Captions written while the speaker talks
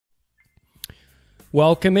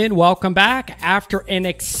Welcome in, welcome back. After an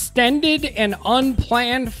extended and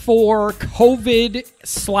unplanned for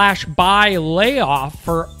COVID/bye layoff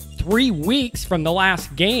for 3 weeks from the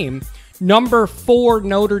last game, number 4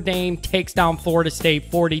 Notre Dame takes down Florida State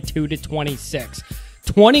 42-26.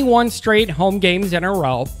 21 straight home games in a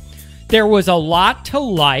row. There was a lot to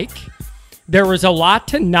like. There was a lot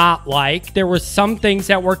to not like. There were some things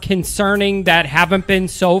that were concerning that haven't been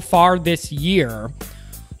so far this year.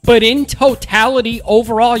 But in totality,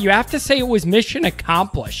 overall, you have to say it was mission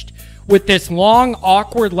accomplished. With this long,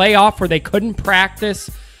 awkward layoff where they couldn't practice,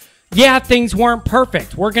 yeah, things weren't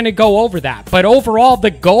perfect. We're going to go over that. But overall, the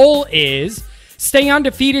goal is stay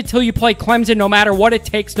undefeated till you play Clemson, no matter what it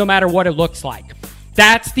takes, no matter what it looks like.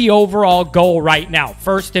 That's the overall goal right now,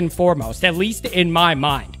 first and foremost, at least in my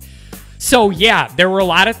mind. So, yeah, there were a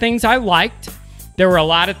lot of things I liked. There were a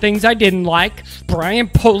lot of things I didn't like. Brian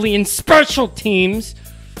Polian's special teams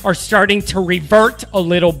are starting to revert a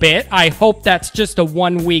little bit. I hope that's just a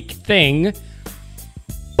 1-week thing.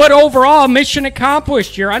 But overall, mission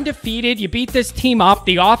accomplished. You're undefeated. You beat this team up.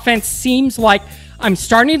 The offense seems like I'm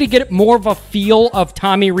starting to get more of a feel of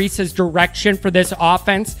Tommy Rees's direction for this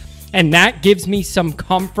offense, and that gives me some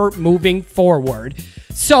comfort moving forward.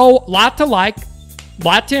 So, lot to like,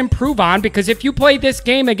 lot to improve on, because if you play this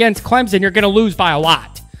game against Clemson, you're going to lose by a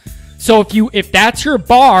lot. So if that's your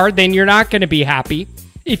bar, then you're not going to be happy.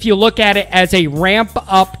 If you look at it as a ramp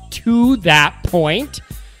up to that point,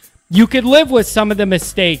 you could live with some of the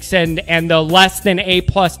mistakes and the less than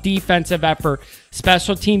A-plus defensive effort,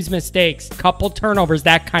 special teams mistakes, couple turnovers,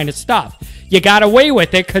 that kind of stuff. You got away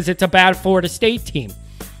with it because it's a bad Florida State team.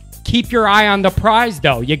 Keep your eye on the prize,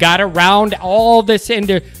 though. You got to round all this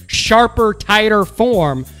into sharper, tighter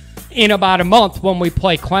form in about a month when we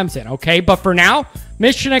play Clemson, okay? But for now,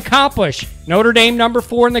 mission accomplished. Notre Dame, number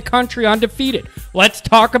 4 in the country, undefeated. Let's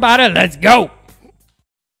talk about it. Let's go.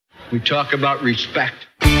 We talk about respect.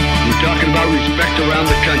 We're talking about respect around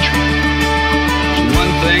the country. It's one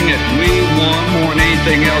thing that we want more than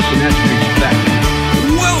anything else, and that's respect.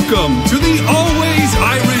 Welcome to the Always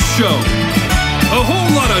Irish Show. A whole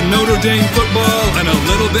lot of Notre Dame football and a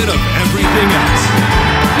little bit of everything else.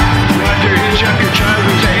 Go out there, hitch up your child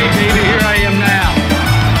and say, hey, baby, here I am now.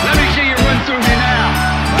 Let me see you run through me now.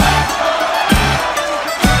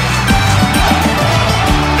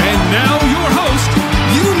 And now your host,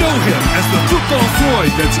 you know him as the football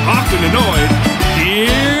Freud that's often annoyed.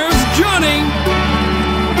 Here's Johnny.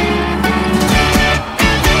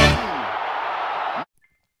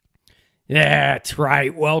 That's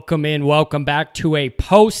right. Welcome in. Welcome back to a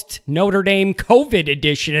post-Notre Dame COVID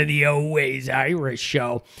edition of the Always Irish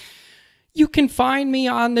Show. You can find me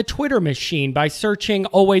on the Twitter machine by searching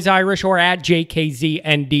Always Irish or at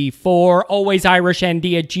JKZND4.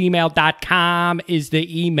 AlwaysIrishND@gmail.com is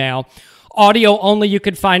the email. Audio only. You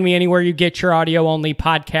can find me anywhere you get your audio only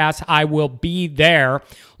podcasts. I will be there.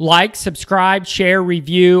 Like, subscribe, share,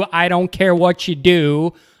 review. I don't care what you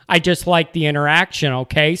do. I just like the interaction,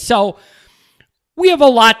 okay? So we have a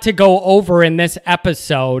lot to go over in this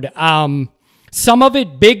episode. Some of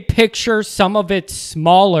it big picture, some of it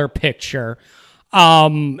smaller picture.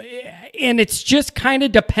 And it's just kind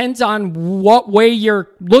of depends on what way you're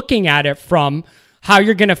looking at it from, how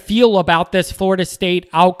you're going to feel about this Florida State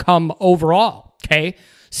outcome overall, okay?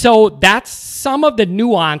 So that's some of the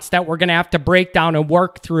nuance that we're going to have to break down and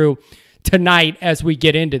work through tonight as we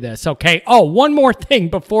get into this, okay? Oh, one more thing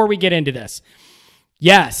before we get into this.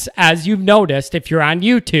 Yes, as you've noticed, if you're on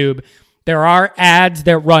YouTube, there are ads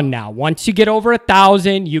that run now. Once you get over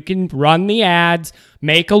 1,000, you can run the ads,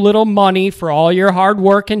 make a little money for all your hard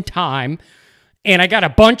work and time. And I got a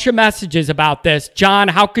bunch of messages about this. John,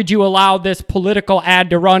 how could you allow this political ad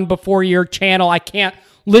to run before your channel? I can't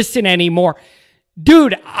listen anymore.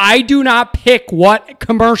 Dude, I do not pick what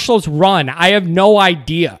commercials run. I have no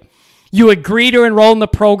idea. You agree to enroll in the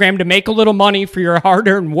program to make a little money for your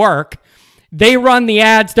hard-earned work. They run the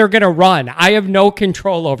ads they're going to run. I have no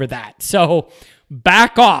control over that. So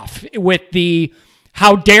back off with the,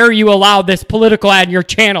 how dare you allow this political ad in your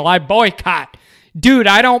channel? I boycott. Dude,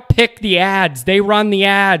 I don't pick the ads. They run the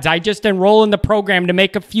ads. I just enroll in the program to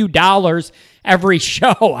make a few dollars every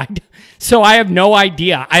show. So I have no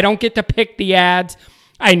idea. I don't get to pick the ads.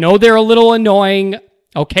 I know they're a little annoying,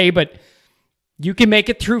 okay, but you can make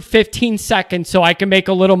it through 15 seconds so I can make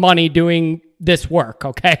a little money doing this work,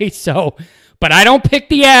 okay? So, but I don't pick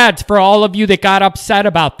the ads for all of you that got upset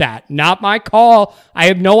about that. Not my call. I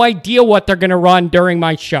have no idea what they're going to run during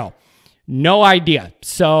my show. No idea.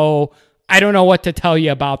 So I don't know what to tell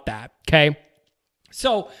you about that, okay?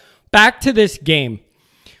 So back to this game.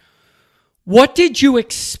 What did you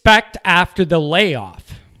expect after the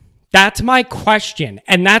layoff? That's my question.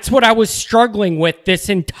 And that's what I was struggling with this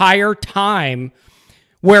entire time,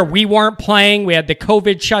 where we weren't playing. We had the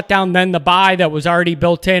COVID shutdown, then the bye that was already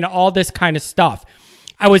built in, all this kind of stuff.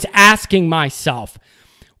 I was asking myself,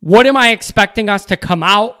 what am I expecting us to come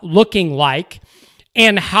out looking like?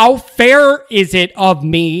 And how fair is it of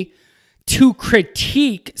me to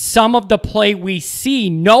critique some of the play we see,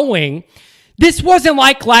 knowing this wasn't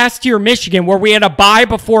like last year Michigan, where we had a bye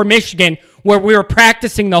before Michigan, where we were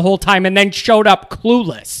practicing the whole time and then showed up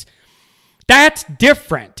clueless. That's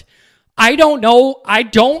different. I don't know. I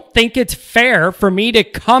don't think it's fair for me to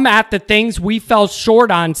come at the things we fell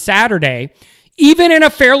short on Saturday, even in a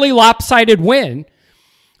fairly lopsided win.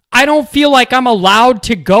 I don't feel like I'm allowed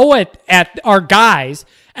to go at our guys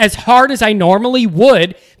as hard as I normally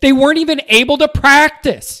would. They weren't even able to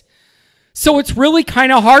practice. So it's really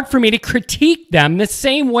kind of hard for me to critique them the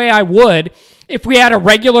same way I would if we had a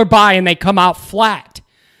regular bye and they come out flat.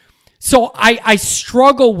 So I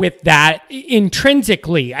struggle with that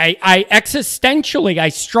intrinsically. I existentially, I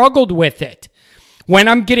struggled with it when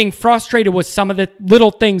I'm getting frustrated with some of the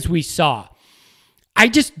little things we saw. I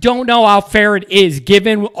just don't know how fair it is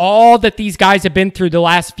given all that these guys have been through the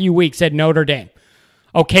last few weeks at Notre Dame.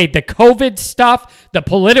 Okay, the COVID stuff, the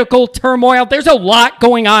political turmoil, there's a lot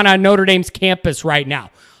going on Notre Dame's campus right now.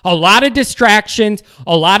 A lot of distractions,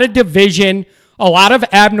 a lot of division, a lot of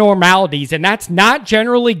abnormalities, and that's not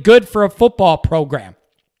generally good for a football program.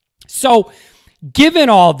 So, given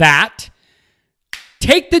all that,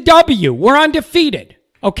 take the W. We're undefeated.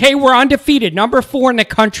 Okay, we're undefeated. Number 4 in the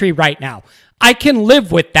country right now. I can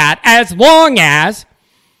live with that as long as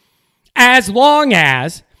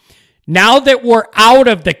now that we're out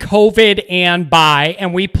of the COVID and bye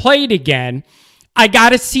and we played again, I got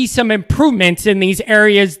to see some improvements in these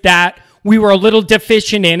areas that we were a little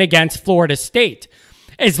deficient in against Florida State.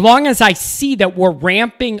 As long as I see that we're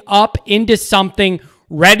ramping up into something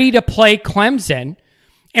ready to play Clemson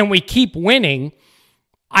and we keep winning,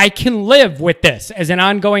 I can live with this as an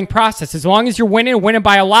ongoing process. As long as you're winning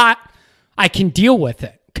by a lot, I can deal with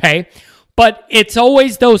it, okay? But it's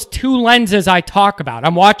always those two lenses I talk about.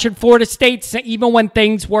 I'm watching Florida State, even when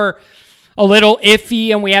things were a little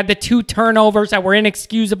iffy and we had the 2 turnovers that were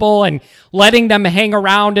inexcusable and letting them hang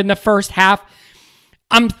around in the first half.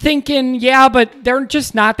 I'm thinking, yeah, but they're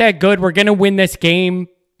just not that good. We're going to win this game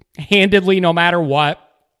handedly no matter what,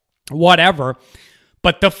 whatever.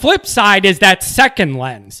 But the flip side is that second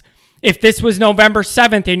lens. If this was November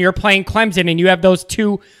 7th and you're playing Clemson and you have those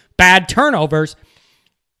 2 bad turnovers,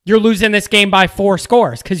 you're losing this game by 4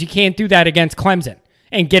 scores because you can't do that against Clemson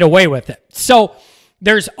and get away with it. So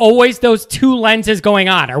there's always those 2 lenses going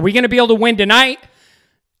on. Are we going to be able to win tonight?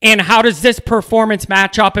 And how does this performance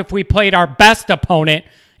match up if we played our best opponent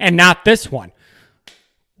and not this one?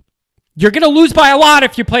 You're going to lose by a lot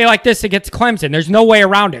if you play like this against Clemson. There's no way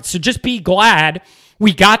around it. So just be glad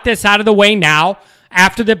we got this out of the way now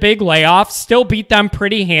after the big layoff, still beat them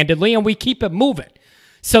pretty handedly, and we keep it moving.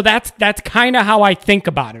 So that's kind of how I think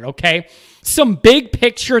about it, okay? Some big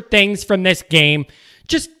picture things from this game,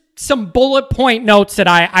 just some bullet point notes that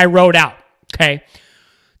I wrote out, okay?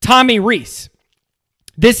 Tommy Rees.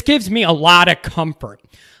 This gives me a lot of comfort.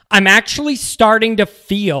 I'm actually starting to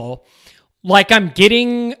feel like I'm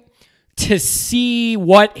getting to see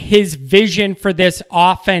what his vision for this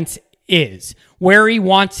offense is, where he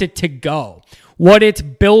wants it to go, what it's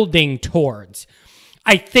building towards.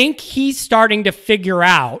 I think he's starting to figure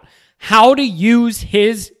out how to use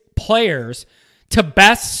his players to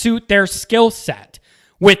best suit their skill set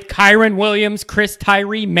with Kyron Williams, Chris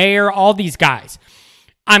Tyree, Mayer, all these guys.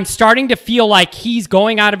 I'm starting to feel like he's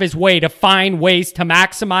going out of his way to find ways to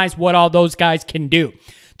maximize what all those guys can do.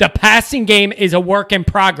 The passing game is a work in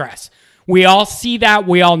progress. We all see that.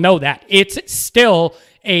 We all know that. It's still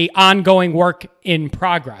an ongoing work in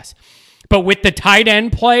progress. But with the tight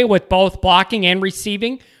end play, with both blocking and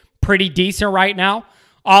receiving, pretty decent right now.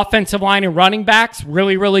 Offensive line and running backs,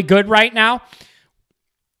 really, really good right now.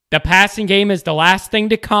 The passing game is the last thing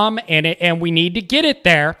to come, and we need to get it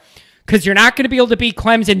there because you're not going to be able to beat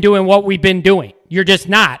Clemson doing what we've been doing. You're just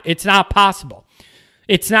not. It's not possible.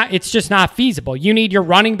 It's just not feasible. You need your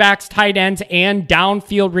running backs, tight ends, and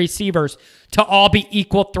downfield receivers to all be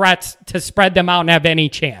equal threats to spread them out and have any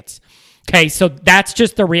chance. Okay, so that's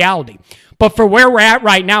just the reality. But for where we're at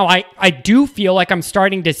right now, I do feel like I'm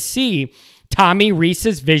starting to see Tommy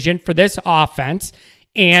Rees's vision for this offense,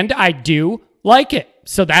 and I do like it.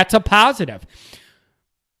 So that's a positive.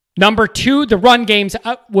 Number 2, the run games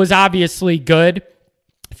was obviously good.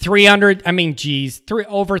 Over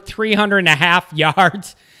 300.5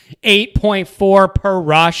 yards, 8.4 per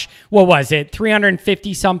rush. What was it?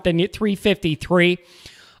 350 something, 353.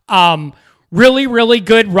 Really, really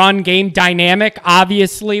good run game dynamic.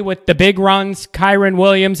 Obviously, with the big runs, Kyron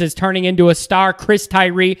Williams is turning into a star. Chris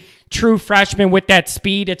Tyree, true freshman with that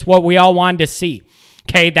speed. It's what we all wanted to see.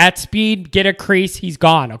 Okay, that speed, get a crease, he's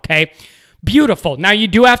gone, okay? Beautiful. Now, you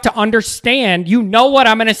do have to understand, you know what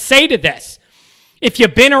I'm going to say to this. If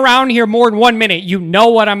you've been around here more than 1 minute, you know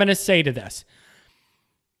what I'm going to say to this.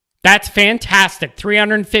 That's fantastic.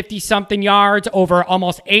 350-something yards, over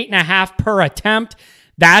almost 8.5 per attempt.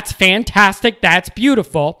 That's fantastic. That's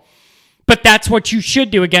beautiful. But that's what you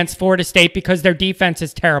should do against Florida State because their defense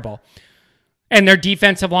is terrible. And their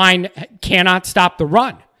defensive line cannot stop the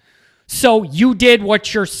run. So you did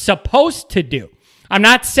what you're supposed to do. I'm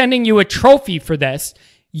not sending you a trophy for this.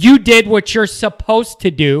 You did what you're supposed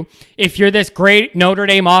to do if you're this great Notre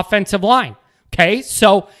Dame offensive line. Okay?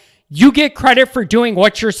 So you get credit for doing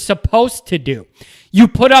what you're supposed to do. You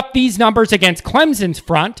put up these numbers against Clemson's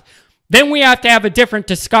front, then we have to have a different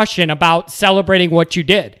discussion about celebrating what you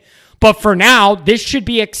did. But for now, this should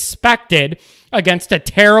be expected against a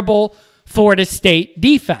terrible Florida State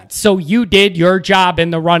defense. So you did your job in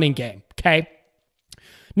the running game, okay?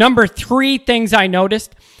 Number 3 things I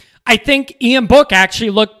noticed, I think Ian Book actually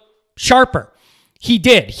looked sharper. He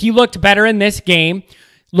did. He looked better in this game,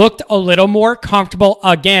 looked a little more comfortable.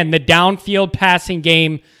 Again, the downfield passing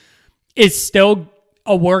game is still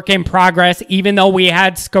a work in progress, even though we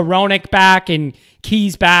had Skowronek back and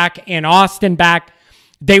Keys back and Austin back.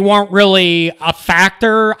 They weren't really a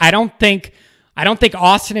factor. I don't think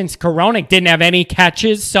Austin and Skowronek didn't have any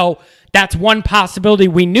catches, so that's one possibility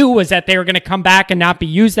we knew was that they were going to come back and not be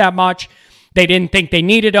used that much. They didn't think they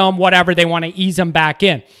needed them, whatever. They want to ease them back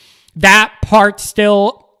in. That part's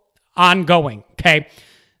still ongoing, okay?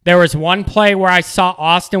 There was one play where I saw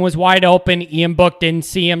Austin was wide open. Ian Book didn't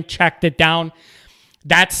see him, checked it down.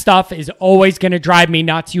 That stuff is always going to drive me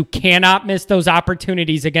nuts. You cannot miss those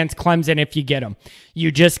opportunities against Clemson if you get them.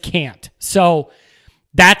 You just can't. So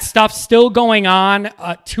that stuff's still going on,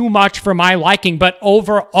 too much for my liking. But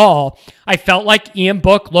overall, I felt like Ian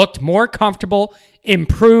Book looked more comfortable,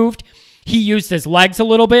 improved. He used his legs a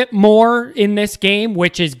little bit more in this game,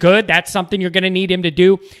 which is good. That's something you're going to need him to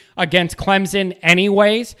do against Clemson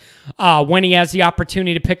anyways, when he has the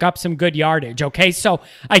opportunity to pick up some good yardage. Okay, so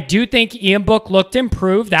I do think Ian Book looked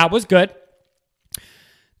improved. That was good.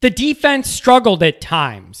 The defense struggled at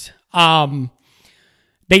times.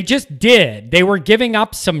 They just did. They were giving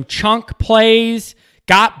up some chunk plays,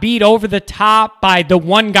 got beat over the top by the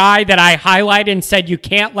one guy that I highlighted and said, you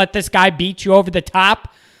can't let this guy beat you over the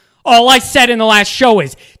top. All I said in the last show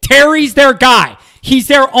is, Terry's their guy. He's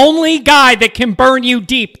their only guy that can burn you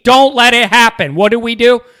deep. Don't let it happen. What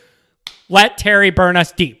do? Let Terry burn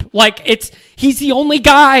us deep. He's the only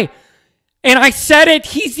guy. And I said it,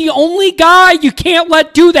 he's the only guy. You can't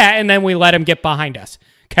do that. And then we let him get behind us.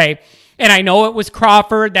 Okay? And I know it was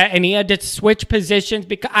Crawford and he had to switch positions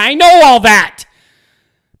because I know all that.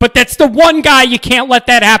 But that's the one guy you can't let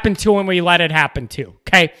that happen to, and we let it happen to.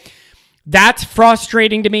 Okay? That's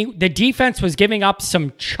frustrating to me. The defense was giving up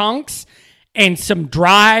some chunks and some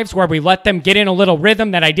drives where we let them get in a little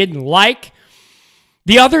rhythm that I didn't like.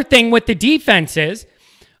 The other thing with the defense is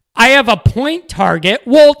I have a point target.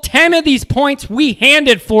 Well, 10 of these points we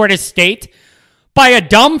handed Florida State by a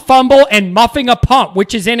dumb fumble and muffing a punt,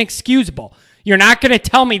 which is inexcusable. You're not going to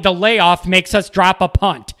tell me the layoff makes us drop a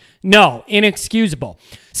punt. No, inexcusable.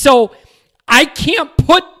 So I can't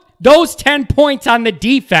put those 10 points on the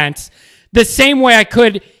defense the same way I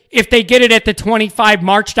could if they get it at the 25,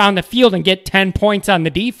 march down the field and get 10 points on the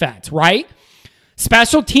defense, right?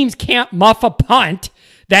 Special teams can't muff a punt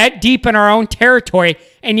that deep in our own territory,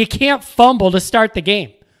 and you can't fumble to start the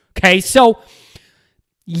game, okay? So,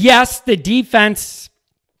 yes, the defense,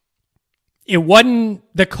 it wasn't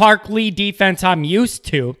the Clark Lee defense I'm used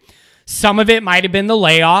to. Some of it might have been the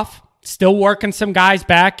layoff, still working some guys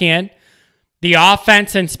back in. The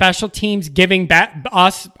offense and special teams giving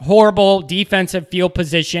us horrible defensive field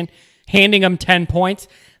position, handing them 10 points.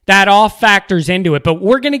 That all factors into it. But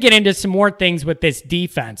we're going to get into some more things with this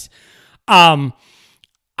defense.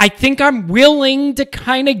 I think I'm willing to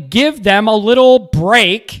kind of give them a little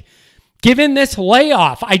break given this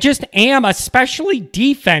layoff. I just am, especially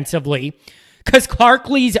defensively, because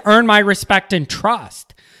Clark Lee's earned my respect and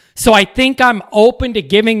trust. So I think I'm open to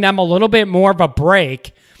giving them a little bit more of a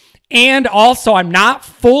break. And also, I'm not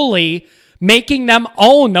fully making them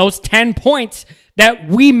own those 10 points that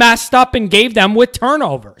we messed up and gave them with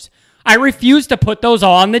turnovers. I refuse to put those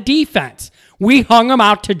all on the defense. We hung them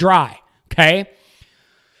out to dry, okay?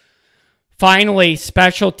 Finally,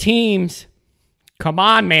 special teams. Come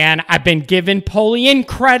on, man. I've been giving Polian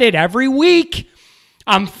credit every week.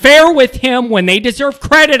 I'm fair with him. When they deserve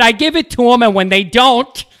credit, I give it to them. And when they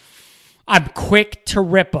don't, I'm quick to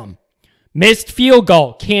rip them. Missed field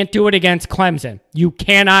goal. Can't do it against Clemson. You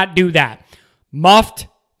cannot do that. Muffed.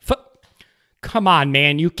 Come on,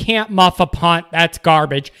 man. You can't muff a punt. That's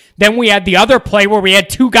garbage. Then we had the other play where we had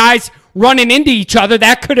two guys running into each other.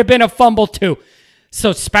 That could have been a fumble too.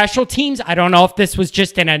 So special teams, I don't know if this was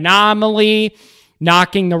just an anomaly,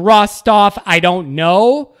 knocking the rust off. I don't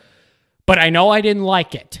know. But I know I didn't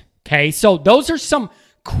like it. Okay, so those are some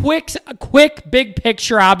quick big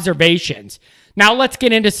picture observations. Now let's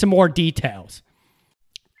get into some more details.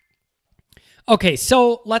 Okay,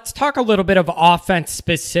 so let's talk a little bit of offense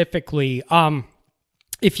specifically.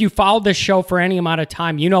 If you followed this show for any amount of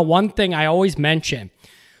time, you know one thing I always mention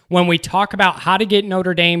when we talk about how to get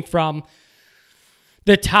Notre Dame from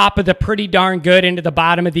the top of the pretty darn good into the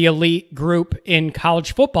bottom of the elite group in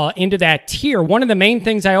college football, into that tier. One of the main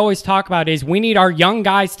things I always talk about is we need our young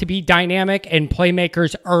guys to be dynamic and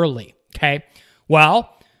playmakers early, okay?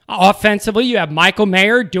 Well, offensively, you have Michael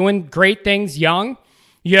Mayer doing great things young.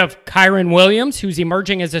 You have Kyren Williams, who's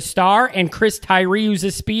emerging as a star, and Chris Tyree, who's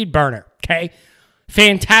a speed burner, okay?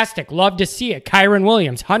 Fantastic. Love to see it. Kyren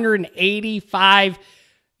Williams, 185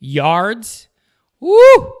 yards.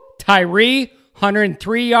 Woo! Tyree,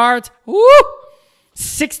 103 yards. Woo!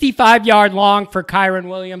 65-yard long for Kyren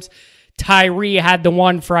Williams. Tyree had the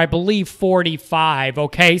one for, I believe, 45.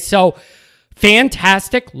 Okay, so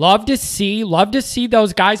fantastic. Love to see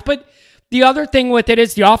those guys. But the other thing with it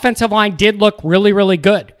is the offensive line did look really, really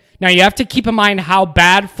good. Now, you have to keep in mind how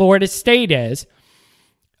bad Florida State is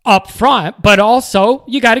up front, but also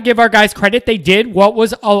you got to give our guys credit. They did what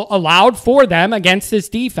was allowed for them against this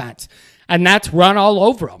defense, and that's run all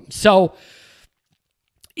over them. So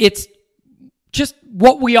it's just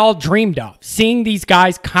what we all dreamed of, seeing these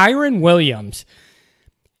guys. Kyren Williams,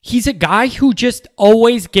 he's a guy who just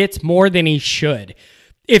always gets more than he should.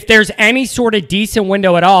 If there's any sort of decent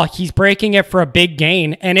window at all, he's breaking it for a big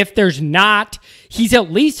gain. And if there's not, he's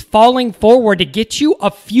at least falling forward to get you a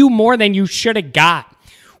few more than you should have got.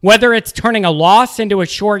 Whether it's turning a loss into a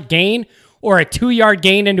short gain or a 2-yard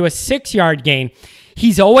gain into a 6-yard gain,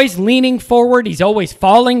 he's always leaning forward. He's always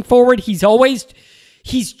falling forward.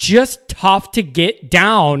 He's just tough to get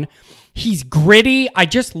down. He's gritty. I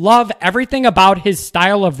just love everything about his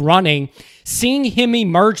style of running. Seeing him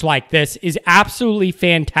emerge like this is absolutely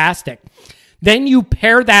fantastic. Then you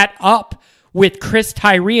pair that up with Chris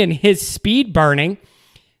Tyree and his speed burning.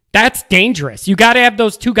 That's dangerous. You got to have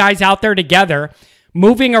those two guys out there together,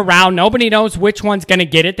 moving around. Nobody knows which one's going to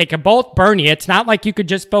get it. They can both burn you. It's not like you could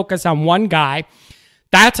just focus on one guy.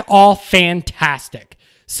 That's all fantastic.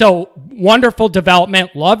 So wonderful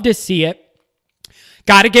development. Love to see it.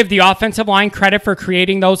 Got to give the offensive line credit for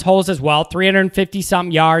creating those holes as well.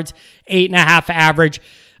 350-something yards, 8.5 average.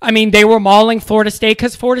 I mean, they were mauling Florida State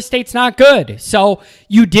because Florida State's not good. So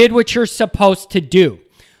you did what you're supposed to do.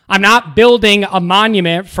 I'm not building a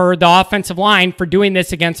monument for the offensive line for doing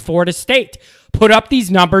this against Florida State. Put up these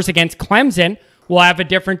numbers against Clemson, we'll have a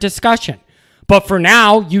different discussion. But for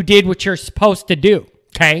now, you did what you're supposed to do,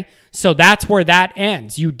 okay? So that's where that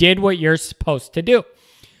ends. You did what you're supposed to do.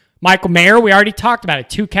 Michael Mayer, we already talked about it.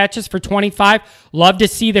 2 catches for 25. Love to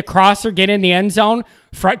see the crosser get in the end zone.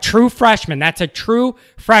 True freshman. That's a true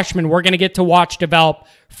freshman we're going to get to watch develop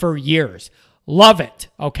for years. Love it,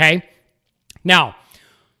 okay? Now,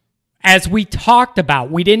 as we talked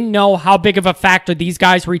about, we didn't know how big of a factor these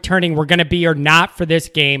guys returning were going to be or not for this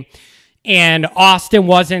game. And Austin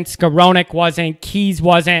wasn't, Skowronek wasn't, Keys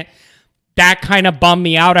wasn't. That kind of bummed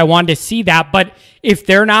me out. I wanted to see that. But if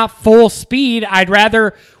they're not full speed, I'd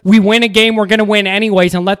rather we win a game we're going to win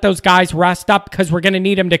anyways and let those guys rest up because we're going to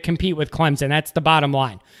need them to compete with Clemson. That's the bottom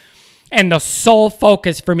line. And the sole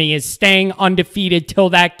focus for me is staying undefeated till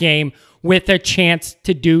that game with a chance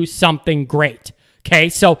to do something great. Okay,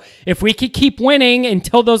 so if we could keep winning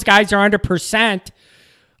until those guys are under percent,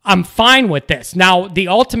 I'm fine with this. Now, the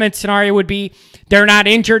ultimate scenario would be they're not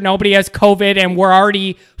injured, nobody has COVID, and we're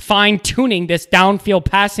already fine-tuning this downfield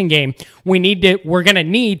passing game. We're going to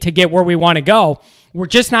need to get where we want to go. We're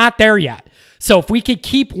just not there yet. So if we could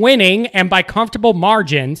keep winning and by comfortable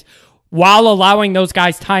margins while allowing those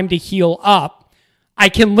guys time to heal up, I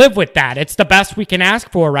can live with that. It's the best we can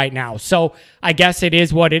ask for right now. So I guess it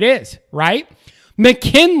is what it is, right?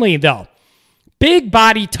 McKinley, though, big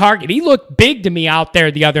body target. He looked big to me out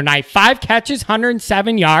there the other night. 5 catches,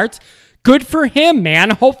 107 yards. Good for him,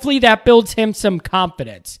 man. Hopefully that builds him some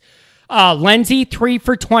confidence. Lindsey, 3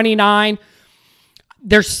 for 29.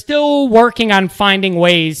 They're still working on finding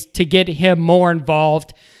ways to get him more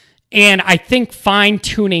involved. and I think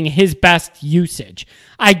fine-tuning his best usage.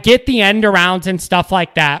 I get the end arounds and stuff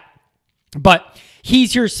like that, but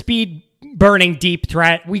he's your speed-burning deep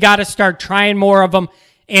threat. We got to start trying more of them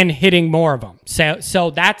and hitting more of them.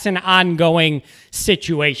 So that's an ongoing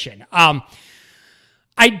situation.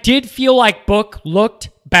 I did feel like Book looked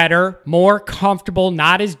better, more comfortable,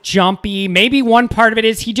 not as jumpy. Maybe one part of it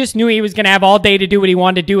is he just knew he was going to have all day to do what he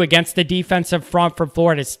wanted to do against the defensive front for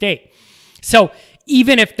Florida State. So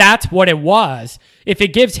even if that's what it was, if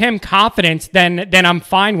it gives him confidence, then I'm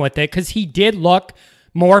fine with it, because he did look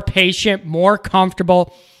more patient, more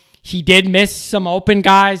comfortable. He did miss some open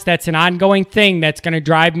guys. That's an ongoing thing that's going to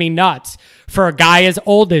drive me nuts for a guy as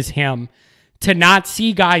old as him to not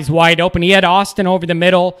see guys wide open. He had Austin over the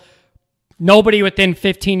middle. Nobody within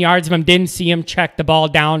 15 yards of him didn't see him check the ball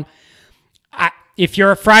down. If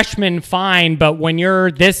you're a freshman, fine, but when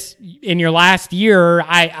you're this in your last year,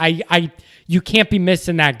 you can't be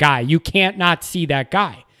missing that guy. You can't not see that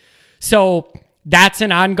guy. So that's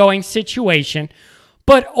an ongoing situation.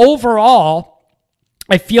 But overall,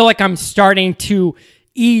 I feel like I'm starting to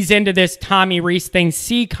ease into this Tommy Rees thing,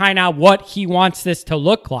 see kind of what he wants this to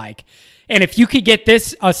look like. And if you could get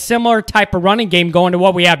a similar type of running game going to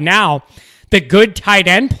what we have now, the good tight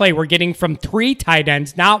end play we're getting from 3 tight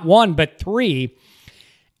ends, not 1, but 3,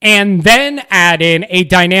 and then add in a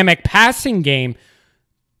dynamic passing game,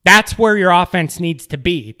 that's where your offense needs to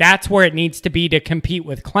be. That's where it needs to be to compete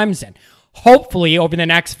with Clemson. Hopefully, over the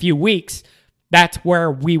next few weeks, that's where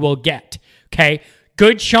we will get. Okay?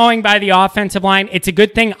 Good showing by the offensive line. It's a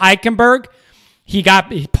good thing Eichenberg, he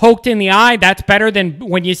got poked in the eye. That's better than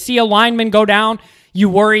when you see a lineman go down, you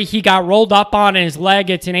worry he got rolled up on his leg.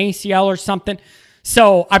 It's an ACL or something.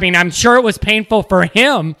 So, I mean, I'm sure it was painful for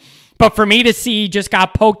him, but for me to see he just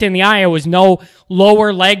got poked in the eye, it was no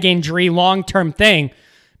lower leg injury, long-term thing,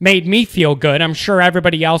 made me feel good. I'm sure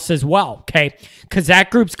everybody else as well, okay? Because that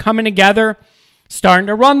group's coming together, starting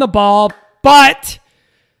to run the ball, but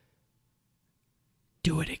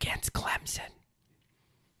do it against Clemson.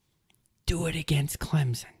 Do it against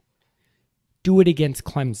Clemson. Do it against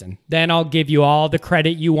Clemson. Then I'll give you all the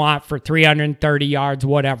credit you want for 330 yards,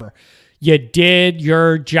 whatever. You did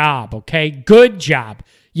your job, okay? Good job.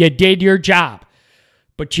 You did your job.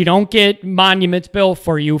 But you don't get monuments built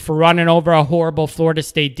for you for running over a horrible Florida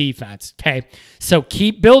State defense, okay? So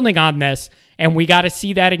keep building on this, and we got to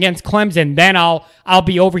see that against Clemson. Then I'll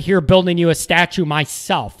be over here building you a statue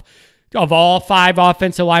myself of all 5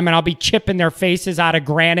 offensive linemen. I'll be chipping their faces out of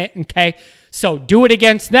granite, okay? So do it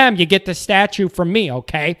against them. You get the statue from me,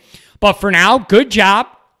 okay? But for now, good job.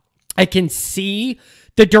 I can see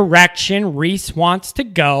the direction Rees wants to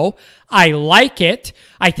go. I like it.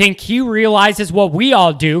 I think he realizes what we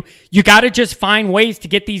all do. You got to just find ways to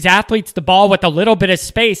get these athletes the ball with a little bit of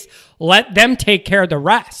space. Let them take care of the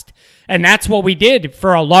rest. And that's what we did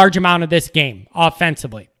for a large amount of this game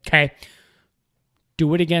offensively, okay?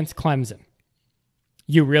 Do it against Clemson.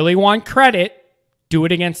 You really want credit, do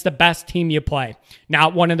it against the best team you play,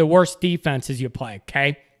 not one of the worst defenses you play,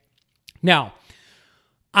 okay? Now,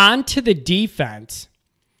 on to the defense.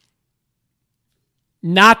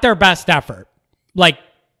 Not their best effort.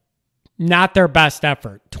 Not their best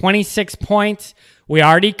effort. 26 points. We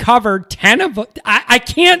already covered 10 of them. I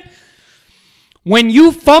can't. When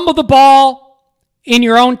you fumble the ball in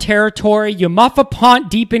your own territory, you muff a punt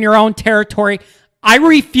deep in your own territory, I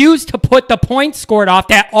refuse to put the points scored off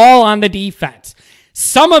that all on the defense.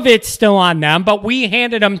 Some of it's still on them, but we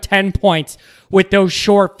handed them 10 points with those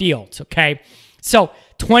short fields, okay? So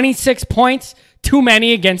 26 points, too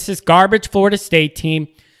many against this garbage Florida State team.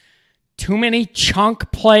 Too many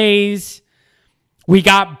chunk plays. We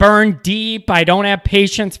got burned deep. I don't have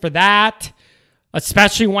patience for that,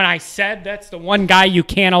 especially when I said that's the one guy you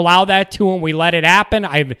can't allow that to and we let it happen.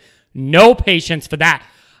 I have no patience for that.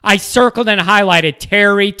 I circled and highlighted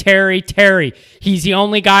Terry. He's the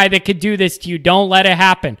only guy that could do this to you. Don't let it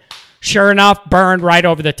happen. Sure enough, burned right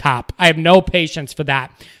over the top. I have no patience for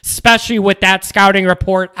that, especially with that scouting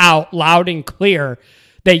report out loud and clear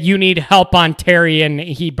that you need help on Terry and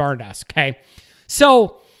he burned us, okay?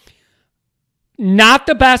 So, not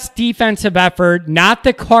the best defensive effort, not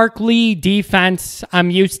the Clark Lee defense I'm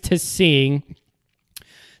used to seeing.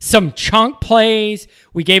 Some chunk plays.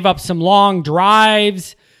 We gave up some long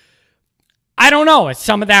drives. I don't know. It's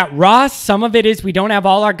some of that rust. Some of it is we don't have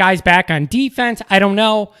all our guys back on defense. I don't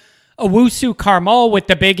know. Owusu Carmel with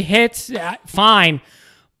the big hits, fine.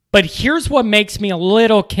 But here's what makes me a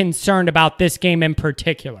little concerned about this game in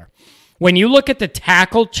particular. When you look at the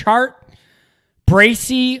tackle chart,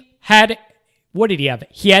 Bracey had, what did he have?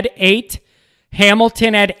 He had 8.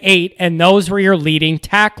 Hamilton had 8, and those were your leading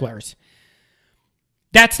tacklers.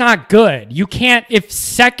 That's not good. You can't, if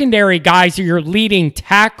secondary guys are your leading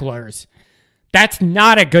tacklers, that's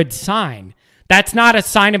not a good sign. That's not a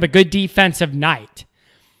sign of a good defensive night.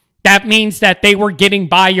 That means that they were getting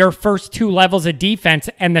by your first two levels of defense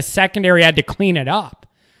and the secondary had to clean it up.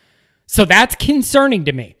 So that's concerning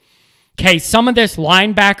to me. Okay, some of this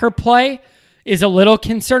linebacker play is a little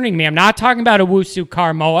concerning to me. I'm not talking about Owusu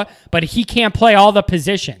Karamoah, but he can't play all the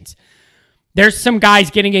positions. There's some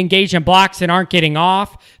guys getting engaged in blocks and aren't getting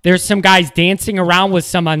off. There's some guys dancing around with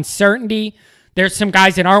some uncertainty. There's some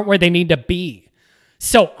guys that aren't where they need to be.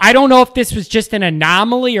 So I don't know if this was just an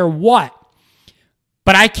anomaly or what,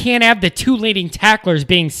 but I can't have the two leading tacklers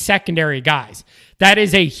being secondary guys. That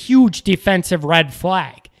is a huge defensive red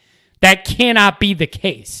flag. That cannot be the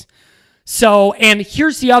case. So, and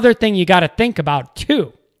here's the other thing you got to think about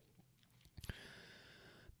too.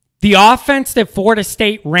 The offense that Florida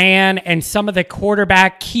State ran and some of the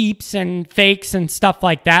quarterback keeps and fakes and stuff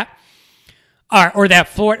like that, or that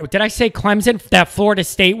Florida, did I say Clemson, that Florida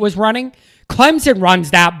State was running? Clemson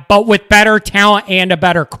runs that, but with better talent and a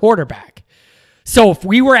better quarterback. So if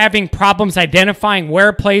we were having problems identifying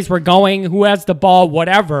where plays were going, who has the ball,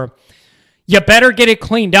 whatever, you better get it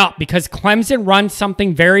cleaned up because Clemson runs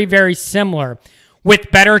something very, very similar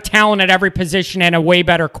with better talent at every position and a way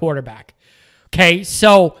better quarterback. Okay,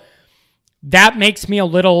 so that makes me a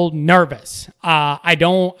little nervous. I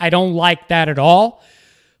don't like that at all.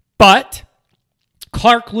 But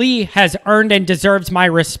Clark Lee has earned and deserves my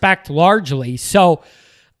respect largely. So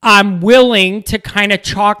I'm willing to kind of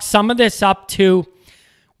chalk some of this up to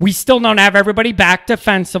we still don't have everybody back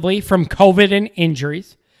defensively from COVID and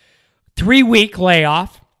injuries. 3-week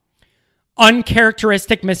layoff.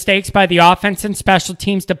 Uncharacteristic mistakes by the offense and special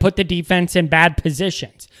teams to put the defense in bad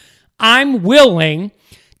positions. I'm willing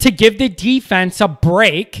to give the defense a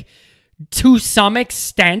break to some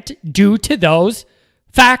extent due to those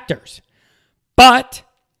factors. But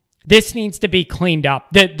this needs to be cleaned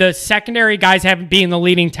up. The secondary guys having being the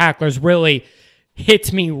leading tacklers really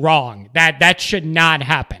hits me wrong. That should not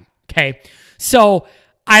happen. Okay. So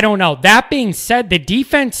I don't know. That being said, the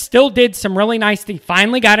defense still did some really nice things.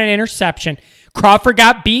 Finally got an interception. Crawford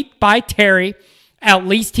got beat by Terry. At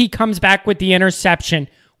least he comes back with the interception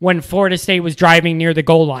when Florida State was driving near the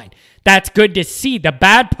goal line. That's good to see. The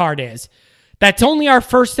bad part is that's only our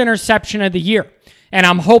first interception of the year. And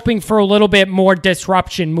I'm hoping for a little bit more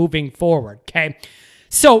disruption moving forward, okay?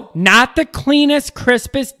 So not the cleanest,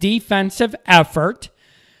 crispest defensive effort,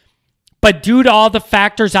 but due to all the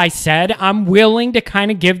factors I said, I'm willing to kind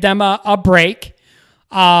of give them a break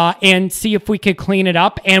and see if we could clean it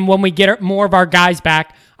up. And when we get more of our guys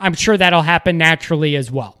back, I'm sure that'll happen naturally as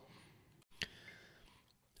well.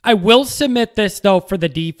 I will submit this, though, for the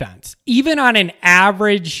defense. Even on an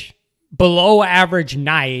average, below average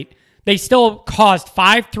night, they still caused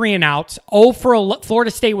 5 3-and-outs. Florida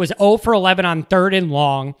State was 0 for 11 on 3rd and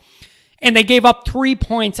long. And they gave up 3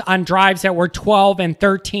 points on drives that were 12 and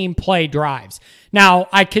 13 play drives. Now,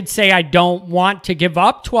 I could say I don't want to give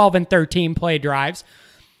up 12 and 13 play drives,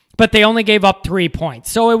 but they only gave up 3 points.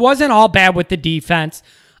 So it wasn't all bad with the defense.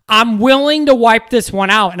 I'm willing to wipe this one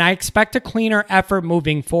out, and I expect a cleaner effort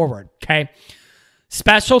moving forward, okay?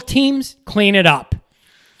 Special teams, clean it up.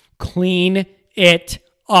 Clean it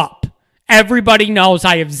up. Everybody knows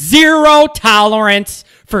I have zero tolerance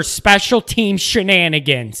for special team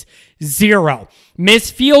shenanigans. Zero.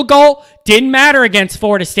 Missed field goal, didn't matter against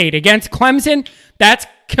Florida State. Against Clemson, that's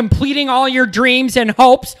completing all your dreams and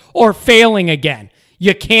hopes or failing again.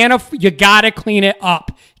 You gotta clean it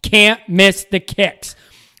up. Can't miss the kicks.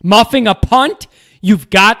 Muffing a punt, you've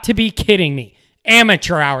got to be kidding me.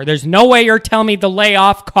 Amateur hour. There's no way you're telling me the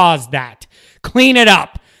layoff caused that. Clean it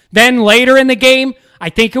up. Then later in the game, I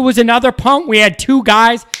think it was another punt. We had 2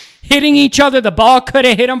 guys hitting each other. The ball could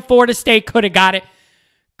have hit them. Florida State could have got it.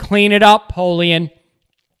 Clean it up, Polian.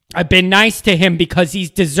 I've been nice to him because he's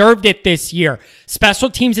deserved it this year. Special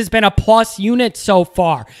teams has been a plus unit so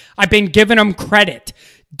far. I've been giving him credit.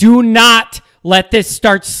 Do not let this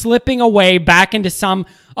start slipping away back into some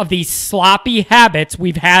of these sloppy habits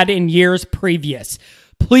we've had in years previous.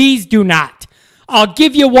 Please do not. I'll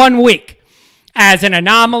give you 1 week as an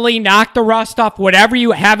anomaly, knock the rust off, whatever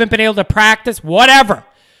you haven't been able to practice, whatever.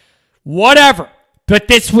 But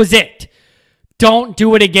this was it. Don't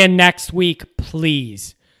do it again next week,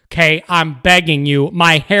 please. Okay, I'm begging you.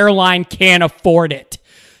 My hairline can't afford it.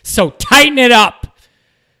 So tighten it up.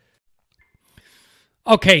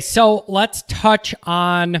 Okay, so let's touch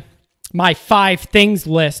on my 5 things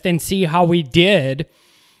list and see how we did.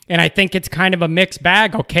 And I think it's kind of a mixed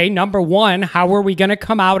bag, okay? Number 1, how are we going to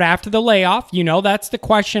come out after the layoff? You know, that's the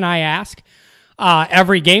question I ask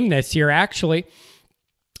every game this year, actually.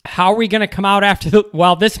 How are we going to come out after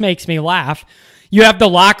well, this makes me laugh. You have the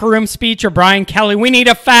locker room speech of Brian Kelly. We need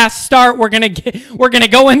a fast start. We're going to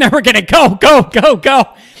go in there. We're going to go.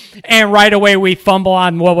 And right away we fumble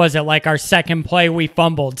on, what was it? Like our second play we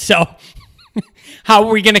fumbled. So how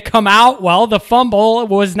are we going to come out? Well, the fumble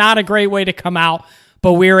was not a great way to come out,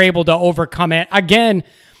 but we were able to overcome it. Again,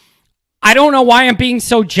 I don't know why I'm being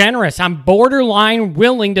so generous. I'm borderline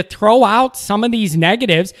willing to throw out some of these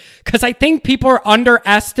negatives because I think people are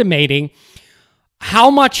underestimating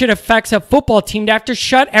how much it affects a football team to have to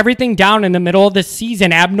shut everything down in the middle of the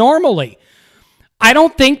season abnormally. I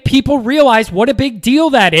don't think people realize what a big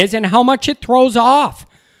deal that is and how much it throws off.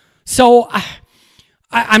 So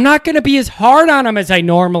I'm not going to be as hard on them as I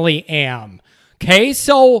normally am. Okay,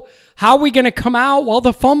 so how are we going to come out? Well,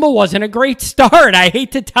 the fumble wasn't a great start. I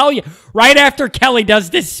hate to tell you. Right after Kelly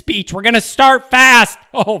does this speech, we're going to start fast.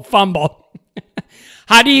 Oh, fumble.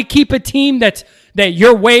 How do you keep a team that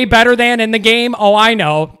you're way better than in the game? Oh, I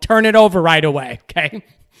know. Turn it over right away, okay?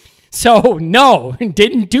 So, no,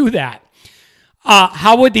 didn't do that.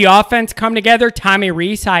 How would the offense come together? Tommy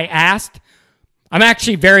Rees, I asked. I'm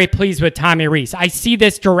actually very pleased with Tommy Rees. I see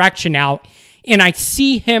this direction out, and I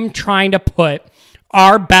see him trying to put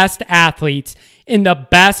our best athletes in the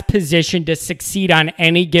best position to succeed on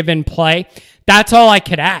any given play. That's all I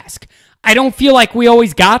could ask. I don't feel like we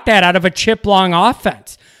always got that out of a Chip Long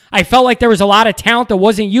offense. I felt like there was a lot of talent that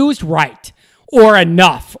wasn't used right or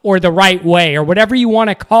enough or the right way or whatever you want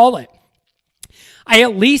to call it. I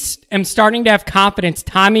at least am starting to have confidence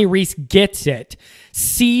Tommy Rees gets it,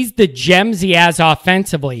 sees the gems he has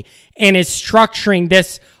offensively, and is structuring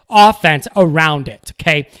this offense around it,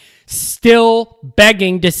 okay? Still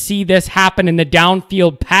begging to see this happen in the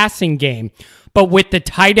downfield passing game. But with the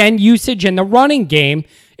tight end usage in the running game,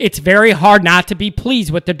 it's very hard not to be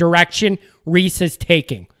pleased with the direction Rees is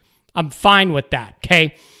taking. I'm fine with that,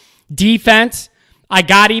 okay? Defense, I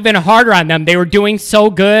got even harder on them. They were doing so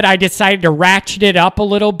good, I decided to ratchet it up a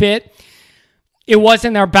little bit. It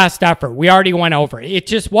wasn't their best effort. We already went over it. It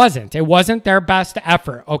just wasn't. It wasn't their best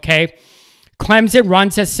effort, okay? Clemson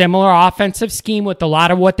runs a similar offensive scheme with a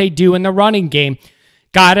lot of what they do in the running game.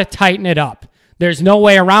 Got to tighten it up. There's no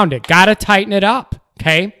way around it. Got to tighten it up,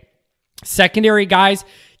 okay? Secondary guys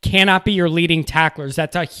cannot be your leading tacklers.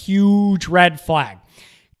 That's a huge red flag.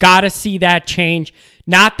 Got to see that change.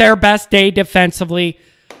 Not their best day defensively,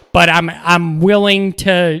 but I'm willing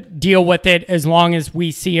to deal with it as long as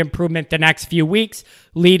we see improvement the next few weeks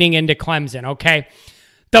leading into Clemson, okay?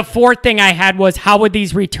 The fourth thing I had was, how would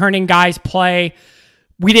these returning guys play?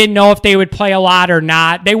 We didn't know if they would play a lot or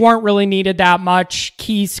not. They weren't really needed that much.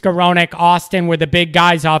 Keys, Skowronek, Austin were the big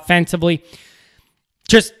guys offensively.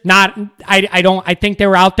 Just not, I think they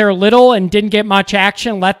were out there a little and didn't get much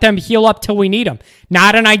action. Let them heal up till we need them.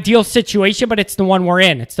 Not an ideal situation, but it's the one we're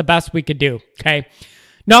in. It's the best we could do, okay?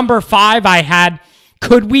 Number 5, I had,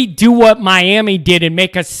 could we do what Miami did and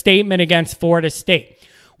make a statement against Florida State?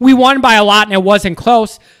 We won by a lot and it wasn't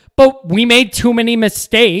close, but we made too many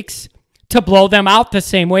mistakes to blow them out the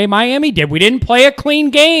same way Miami did. We didn't play a clean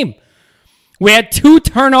game. We had 2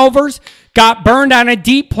 turnovers, got burned on a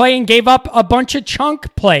deep play, and gave up a bunch of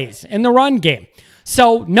chunk plays in the run game.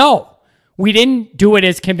 So, no, we didn't do it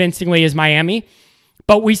as convincingly as Miami,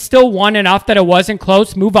 but we still won enough that it wasn't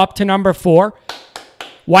close. Move up to number 4.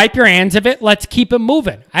 Wipe your hands of it. Let's keep it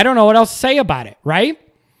moving. I don't know what else to say about it, right?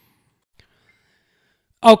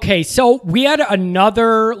 Okay, so we had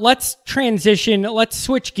another, let's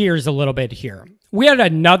switch gears a little bit here. We had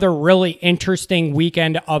another really interesting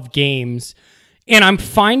weekend of games, and I'm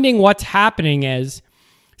finding what's happening is,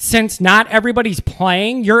 since not everybody's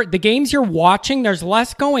playing, the games you're watching, there's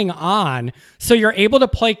less going on, so you're able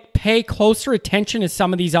to pay closer attention to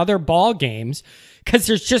some of these other ball games, because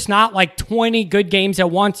there's just not like 20 good games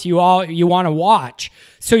at once you want to watch,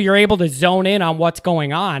 so you're able to zone in on what's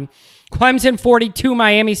going on. Clemson 42,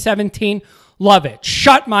 Miami 17. Love it.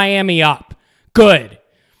 Shut Miami up. Good.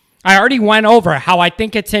 I already went over how I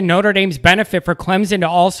think it's in Notre Dame's benefit for Clemson to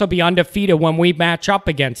also be undefeated when we match up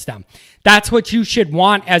against them. That's what you should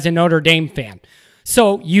want as a Notre Dame fan.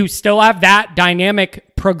 So you still have that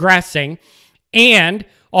dynamic progressing, and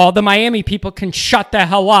all the Miami people can shut the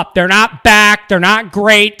hell up. They're not back. They're not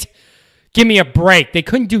great. Give me a break. They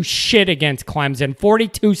couldn't do shit against Clemson.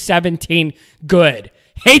 42-17. Good.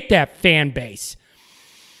 Hate that fan base.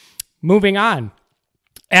 Moving on.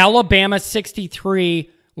 Alabama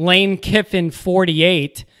 63, Lane Kiffin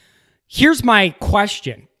 48. Here's my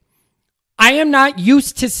question. I am not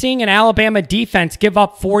used to seeing an Alabama defense give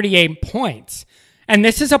up 48 points. And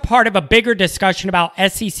this is a part of a bigger discussion about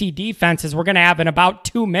SEC defenses we're going to have in about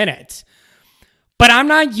 2 minutes. But I'm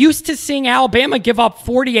not used to seeing Alabama give up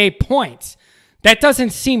 48 points. That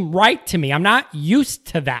doesn't seem right to me. I'm not used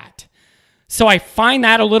to that. So I find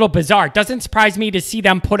that a little bizarre. It doesn't surprise me to see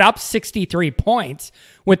them put up 63 points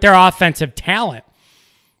with their offensive talent.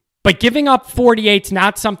 But giving up 48 is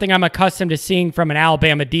not something I'm accustomed to seeing from an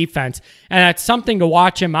Alabama defense. And that's something to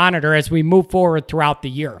watch and monitor as we move forward throughout the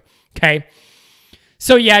year. Okay.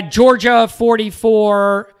 So yeah, Georgia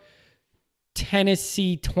 44,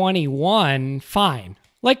 Tennessee 21. Fine.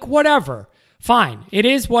 Like whatever. Fine. It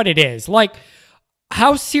is what it is. Like,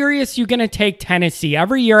 how serious are you going to take Tennessee?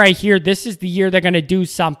 Every year I hear this is the year they're going to do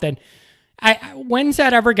something. When's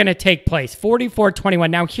that ever going to take place?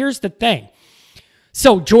 44-21. Now, here's the thing.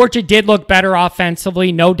 So, Georgia did look better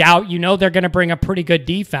offensively, no doubt. You know they're going to bring a pretty good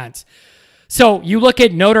defense. So, you look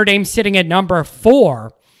at Notre Dame sitting at number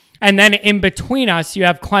 4, and then in between us, you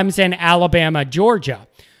have Clemson, Alabama, Georgia.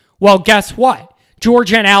 Well, guess what?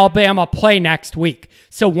 Georgia and Alabama play next week.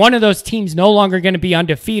 So, one of those teams no longer going to be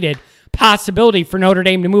undefeated. Possibility for Notre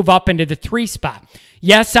Dame to move up into the 3 spot.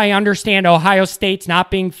 Yes, I understand Ohio State's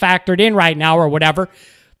not being factored in right now or whatever.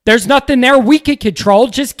 There's nothing there we could control.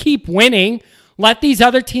 Just keep winning. Let these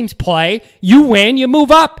other teams play. You win, you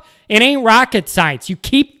move up. It ain't rocket science. You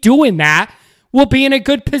keep doing that, we'll be in a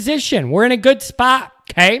good position. We're in a good spot,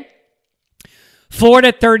 okay?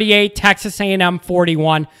 Florida 38, Texas A&M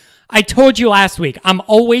 41. I told you last week, I'm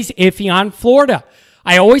always iffy on Florida.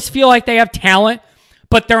 I always feel like they have talent,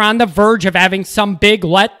 but they're on the verge of having some big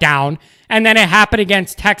letdown, and then it happened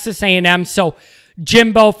against Texas A&M, so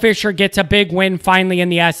Jimbo Fisher gets a big win finally in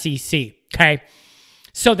the SEC, okay?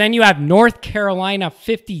 So then you have North Carolina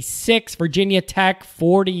 56, Virginia Tech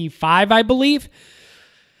 45, I believe.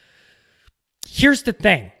 Here's the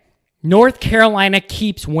thing. North Carolina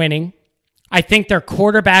keeps winning. I think their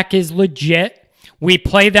quarterback is legit. We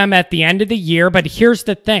play them at the end of the year, but here's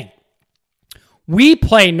the thing. We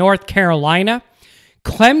play North Carolina.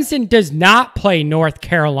 Clemson does not play North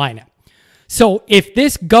Carolina. So if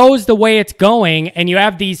this goes the way it's going, and you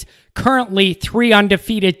have these currently 3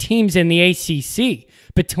 undefeated teams in the ACC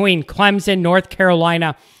between Clemson, North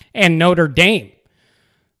Carolina, and Notre Dame,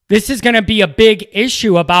 this is going to be a big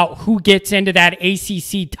issue about who gets into that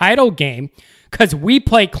ACC title game because we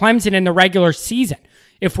play Clemson in the regular season.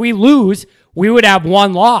 If we lose, we would have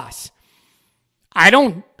 1 loss. I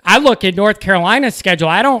look at North Carolina's schedule.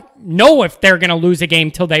 I don't know if they're going to lose a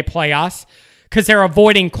game till they play us because they're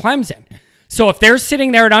avoiding Clemson. So if they're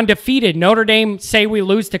sitting there at undefeated, Notre Dame, say we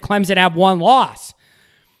lose to Clemson, have 1 loss.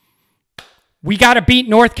 We got to beat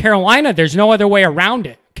North Carolina. There's no other way around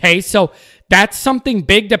it. Okay, so that's something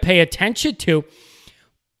big to pay attention to.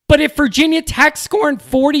 But if Virginia Tech scoring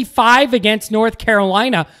 45 against North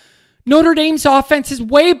Carolina, Notre Dame's offense is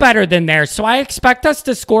way better than theirs. So I expect us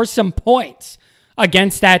to score some points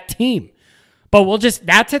against that team. But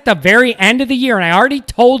that's at the very end of the year. And I already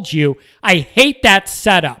told you, I hate that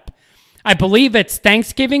setup. I believe it's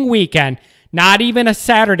Thanksgiving weekend, not even a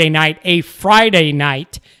Saturday night, a Friday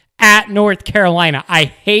night at North Carolina. I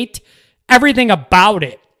hate everything about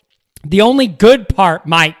it. The only good part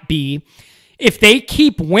might be if they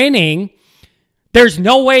keep winning, there's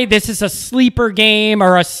no way this is a sleeper game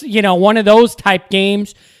or one of those type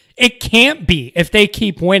games. It can't be if they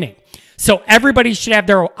keep winning. So everybody should have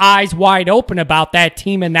their eyes wide open about that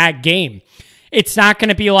team in that game. It's not going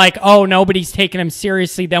to be like, oh, nobody's taking them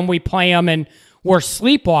seriously, then we play them and we're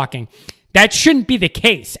sleepwalking. That shouldn't be the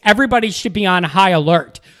case. Everybody should be on high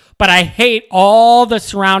alert. But I hate all the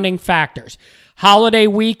surrounding factors. Holiday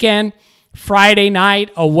weekend, Friday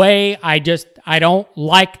night, away, I don't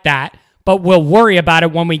like that. But we'll worry about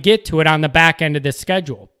it when we get to it on the back end of the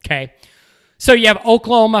schedule, okay? So you have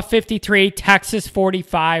Oklahoma 53, Texas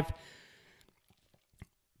 45.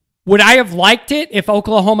 Would I have liked it if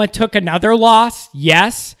Oklahoma took another loss?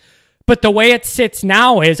 Yes. But the way it sits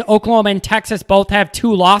now is Oklahoma and Texas both have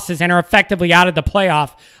 2 losses and are effectively out of the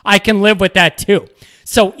playoff. I can live with that too.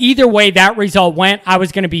 So either way that result went, I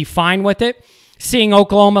was going to be fine with it. Seeing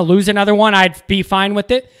Oklahoma lose another one, I'd be fine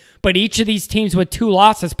with it. But each of these teams with 2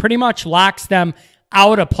 losses pretty much locks them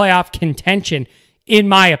out of playoff contention, in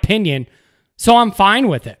my opinion. So I'm fine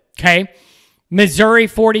with it, okay? Missouri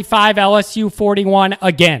 45, LSU 41.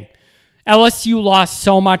 Again, LSU lost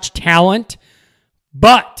so much talent,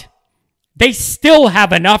 but they still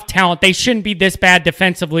have enough talent. They shouldn't be this bad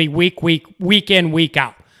defensively week in, week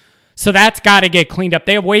out. So that's got to get cleaned up.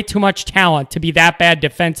 They have way too much talent to be that bad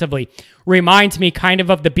defensively. Reminds me kind of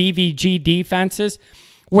the BVG defenses,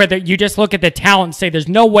 where you just look at the talent and say there's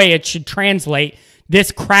no way it should translate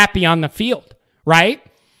this crappy on the field, right?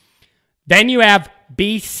 Then you have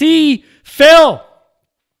BC, Phil,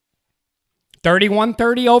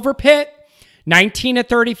 31-30 over Pitt. 19 to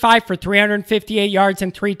 35 for 358 yards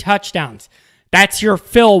and 3 touchdowns. That's your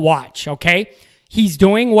Phil watch, okay? He's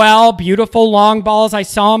doing well. Beautiful long balls I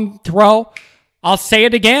saw him throw. I'll say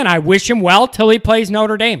it again. I wish him well till he plays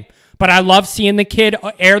Notre Dame. But I love seeing the kid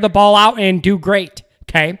air the ball out and do great,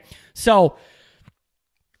 okay? So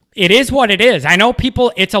it is what it is. I know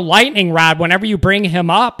people, it's a lightning rod whenever you bring him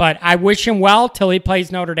up, but I wish him well till he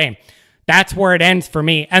plays Notre Dame. That's where it ends for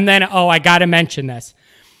me. And then, I got to mention this.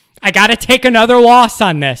 I got to take another loss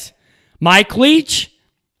on this. Mike Leach,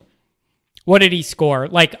 what did he score?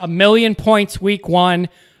 Like 1 million points week 1.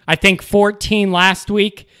 I think 14 last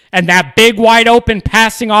week. And that big wide open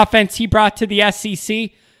passing offense he brought to the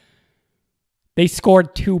SEC, they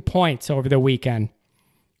scored 2 points over the weekend.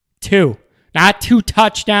 2. Not 2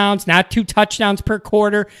 touchdowns, not 2 touchdowns per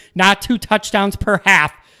quarter, not 2 touchdowns per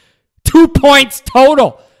half. 2 points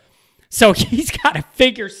total. So he's got to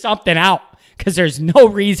figure something out because there's no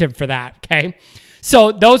reason for that, okay?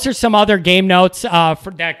 So those are some other game notes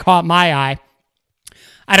that caught my eye.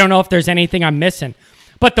 I don't know if there's anything I'm missing.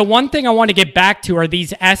 But the one thing I want to get back to are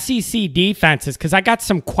these SEC defenses because I got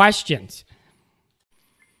some questions.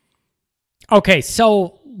 Okay,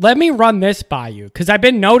 so let me run this by you because I've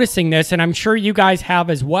been noticing this and I'm sure you guys have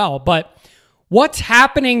as well. But what's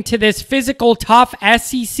happening to this physical, tough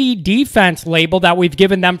SEC defense label that we've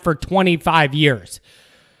given them for 25 years?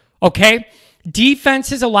 Okay,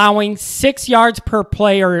 defense is allowing 6 yards per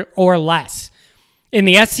play or less. In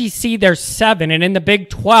the SEC, there's 7. And in the Big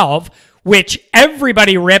 12, which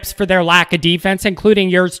everybody rips for their lack of defense, including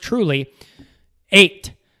yours truly,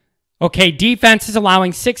 8. Okay, defense is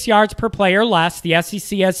allowing 6 yards per play or less. The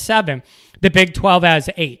SEC has 7. The Big 12 has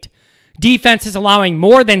 8. Defense is allowing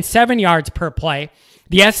more than 7 yards per play.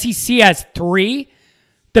 The SEC has 3.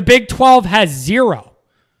 The Big 12 has 0.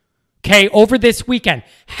 Okay, over this weekend,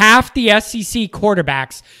 half the SEC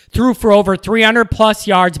quarterbacks threw for over 300 plus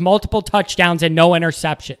yards, multiple touchdowns, and no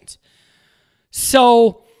interceptions.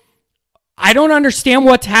 So I don't understand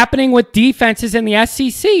what's happening with defenses in the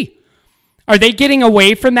SEC. Are they getting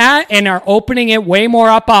away from that and are opening it way more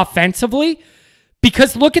up offensively?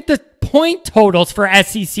 Because look at the point totals for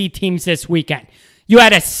SEC teams this weekend. You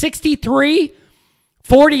had a 63,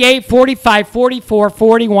 48, 45, 44,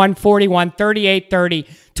 41, 41, 38, 30,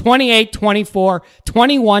 28, 24,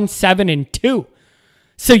 21, 7, and 2.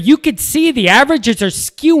 So you could see the averages are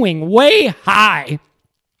skewing way high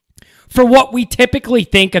for what we typically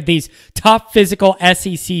think of these tough physical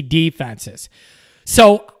SEC defenses.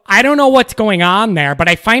 So I don't know what's going on there, but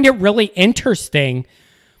I find it really interesting.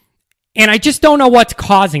 And I just don't know what's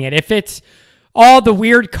causing it. If it's all the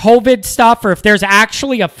weird COVID stuff or if there's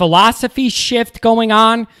actually a philosophy shift going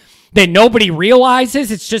on that nobody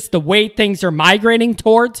realizes. It's just the way things are migrating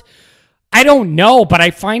towards. I don't know, but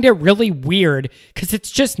I find it really weird because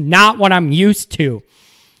it's just not what I'm used to.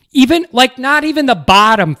 Even not even the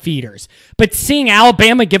bottom feeders, but seeing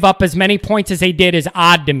Alabama give up as many points as they did is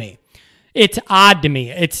odd to me. It's odd to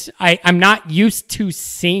me. I'm not used to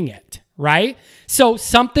seeing it, right? So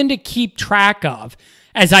something to keep track of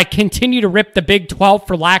as I continue to rip the Big 12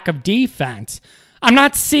 for lack of defense. I'm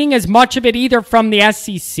not seeing as much of it either from the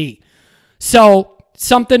SEC. So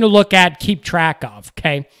something to look at, keep track of,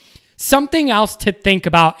 okay? Something else to think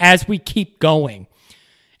about as we keep going.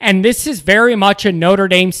 And this is very much a Notre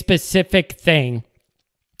Dame specific thing.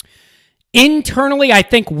 Internally, I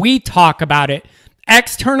think we talk about it.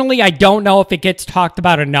 Externally, I don't know if it gets talked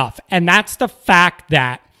about enough. And that's the fact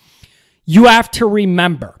that you have to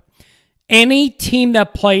remember, any team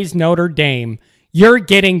that plays Notre Dame, you're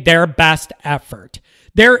getting their best effort.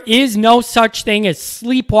 There is no such thing as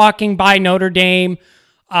sleepwalking by Notre Dame,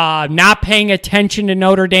 not paying attention to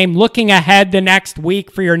Notre Dame, looking ahead the next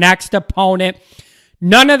week for your next opponent.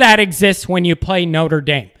 None of that exists when you play Notre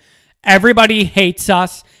Dame. Everybody hates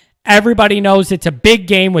us. Everybody knows it's a big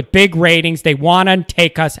game with big ratings. They want to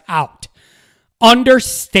take us out.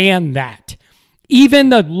 Understand that. Even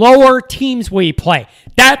the lower teams we play,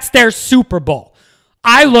 that's their Super Bowl.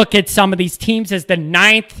 I look at some of these teams as the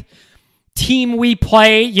 9th team we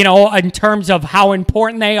play, in terms of how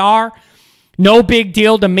important they are. No big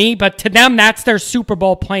deal to me, but to them, that's their Super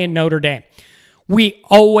Bowl playing Notre Dame. We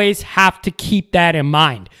always have to keep that in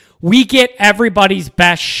mind. We get everybody's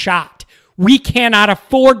best shot. We cannot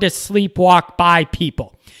afford to sleepwalk by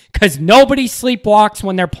people because nobody sleepwalks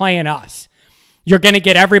when they're playing us. You're going to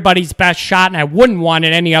get everybody's best shot, and I wouldn't want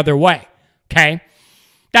it any other way, okay?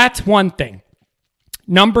 That's one thing.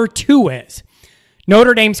 Number 2 is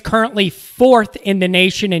Notre Dame's currently 4th in the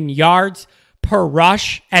nation in yards per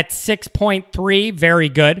rush at 6.3, very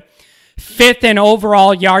good. 5th in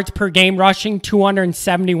overall yards per game rushing,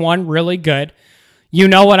 271, really good. You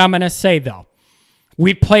know what I'm going to say, though.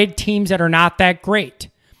 We played teams that are not that great.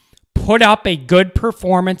 Put up a good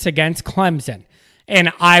performance against Clemson,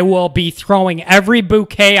 and I will be throwing every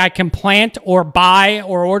bouquet I can plant or buy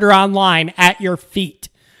or order online at your feet.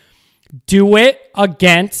 Do it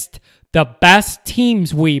against the best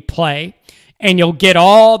teams we play, and you'll get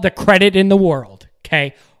all the credit in the world,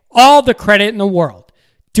 okay? All the credit in the world.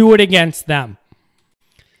 Do it against them.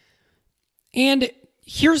 And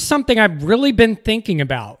here's something I've really been thinking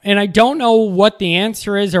about, and I don't know what the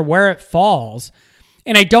answer is or where it falls.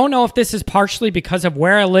 And I don't know if this is partially because of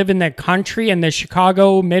where I live in the country, in the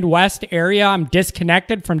Chicago Midwest area. I'm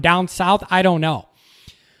disconnected from down south. I don't know.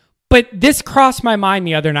 But this crossed my mind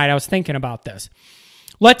the other night. I was thinking about this.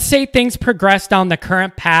 Let's say things progress down the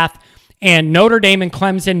current path and Notre Dame and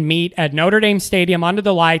Clemson meet at Notre Dame Stadium under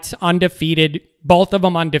the lights, undefeated, both of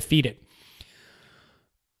them undefeated.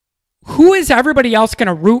 Who is everybody else going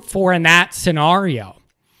to root for in that scenario?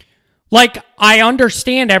 Like, I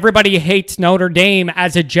understand everybody hates Notre Dame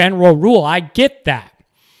as a general rule. I get that.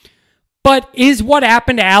 But is what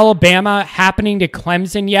happened to Alabama happening to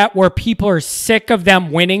Clemson yet, where people are sick of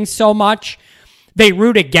them winning so much, they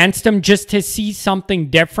root against them just to see something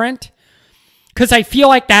different? Because I feel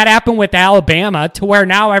like that happened with Alabama, to where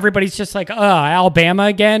now everybody's just like, Alabama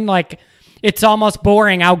again? Like, it's almost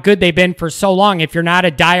boring how good they've been for so long if you're not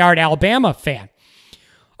a diehard Alabama fan.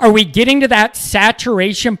 Are we getting to that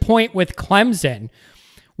saturation point with Clemson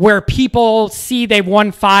where people see they've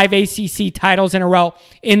won 5 ACC titles in a row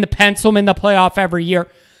in the pencil them in the playoff every year?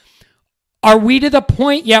 Are we to the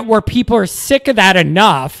point yet where people are sick of that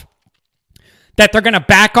enough that they're going to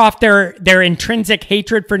back off their intrinsic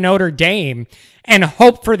hatred for Notre Dame and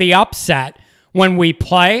hope for the upset when we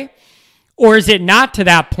play? Or is it not to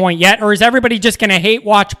that point yet? Or is everybody just going to hate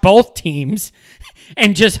watch both teams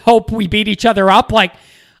and just hope we beat each other up? Like,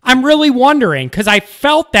 I'm really wondering, because I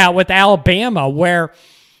felt that with Alabama, where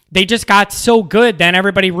they just got so good, then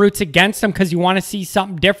everybody roots against them because you want to see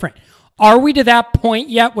something different. Are we to that point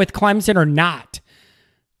yet with Clemson or not?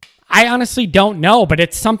 I honestly don't know, but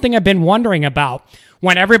it's something I've been wondering about.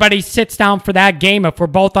 When everybody sits down for that game, if we're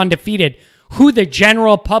both undefeated, who the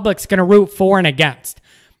general public's going to root for and against.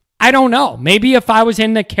 I don't know. Maybe if I was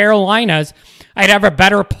in the Carolinas, I'd have a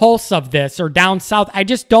better pulse of this, or down south. I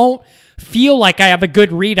just don't feel like I have a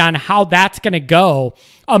good read on how that's going to go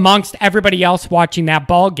amongst everybody else watching that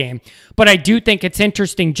ball game. But I do think it's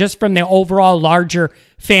interesting just from the overall larger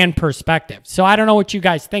fan perspective. So I don't know what you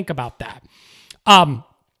guys think about that.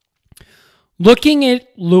 Looking at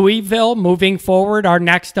Louisville moving forward, our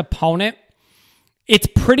next opponent, it's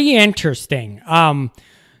pretty interesting.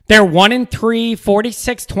 They're 1-3,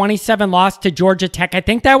 46-27 loss to Georgia Tech. I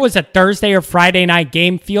think that was a Thursday or Friday night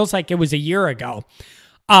game. Feels like it was a year ago.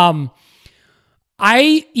 Even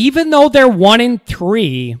though they're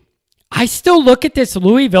 1-3, I still look at this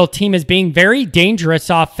Louisville team as being very dangerous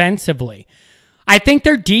offensively. I think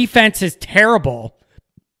their defense is terrible,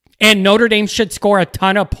 and Notre Dame should score a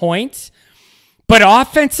ton of points. But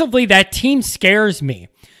offensively, that team scares me.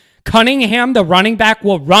 Cunningham, the running back,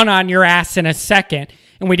 will run on your ass in a second.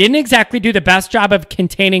 And we didn't exactly do the best job of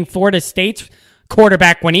containing Florida State's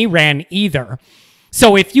quarterback when he ran either.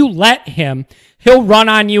 So if you let him, he'll run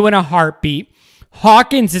on you in a heartbeat.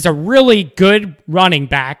 Hawkins is a really good running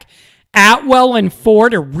back. Atwell and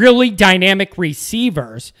Ford are really dynamic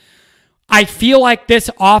receivers. I feel like this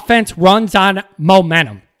offense runs on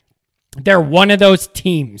momentum. They're one of those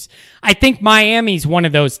teams. I think Miami's one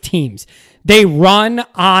of those teams. They run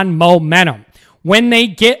on momentum. When they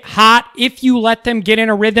get hot, if you let them get in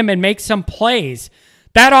a rhythm and make some plays,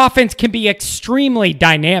 that offense can be extremely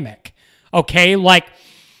dynamic. Okay? Like,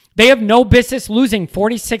 they have no business losing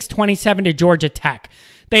 46-27 to Georgia Tech.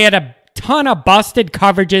 They had a ton of busted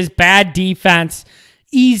coverages, bad defense,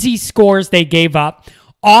 easy scores they gave up.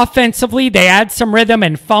 Offensively, they had some rhythm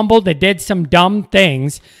and fumbled. They did some dumb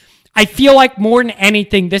things. I feel like more than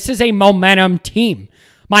anything, this is a momentum team.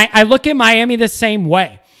 I look at Miami the same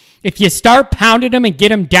way. If you start pounding them and get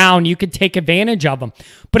them down, you could take advantage of them.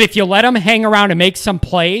 But if you let them hang around and make some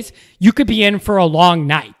plays, you could be in for a long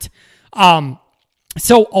night.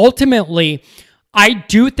 So ultimately, I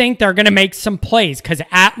do think they're going to make some plays because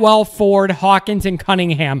Atwell, Ford, Hawkins, and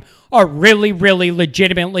Cunningham are really, really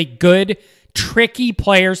legitimately good, tricky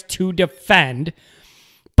players to defend.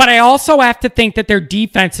 But I also have to think that their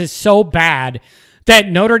defense is so bad that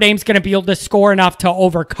Notre Dame's going to be able to score enough to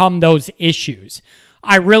overcome those issues.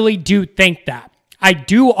 I really do think that. I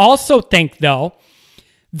do also think, though,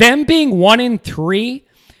 them being 1-3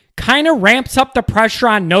 kind of ramps up the pressure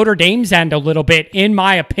on Notre Dame's end a little bit, in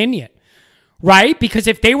my opinion, right? Because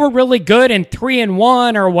if they were really good and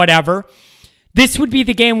 3-1 or whatever, This would be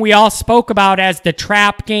the game we all spoke about as the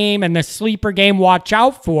trap game and the sleeper game watch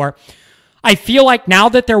out for. I feel like now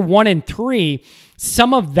that they're 1-3,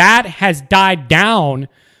 some of that has died down,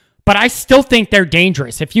 but I still think they're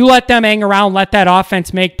dangerous. If you let them hang around, let that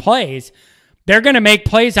offense make plays, they're going to make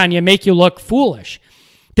plays on you, make you look foolish.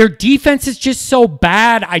 Their defense is just so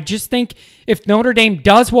bad. I just think if Notre Dame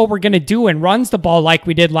does what we're going to do and runs the ball like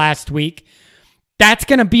we did last week, that's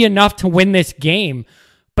going to be enough to win this game.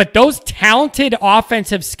 But those talented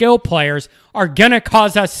offensive skill players are going to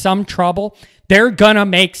cause us some trouble. They're going to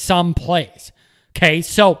make some plays. Okay,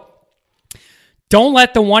 so don't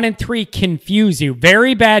let the 1-3 confuse you.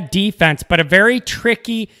 Very bad defense, but a very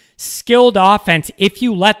tricky, skilled offense if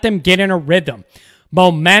you let them get in a rhythm.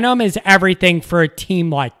 Momentum is everything for a team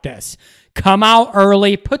like this. Come out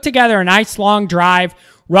early, put together a nice long drive,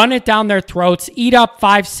 run it down their throats, eat up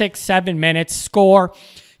 5, 6, 7 minutes, score,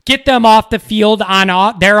 get them off the field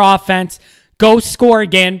on their offense, go score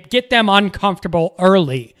again, get them uncomfortable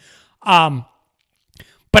early.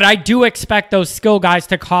 But I do expect those skill guys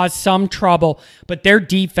to cause some trouble, but their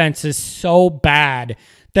defense is so bad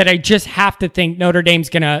that I just have to think Notre Dame's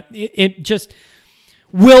going to just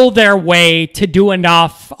will their way to do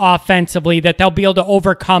enough offensively that they'll be able to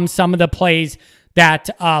overcome some of the plays that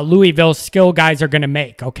Louisville's skill guys are going to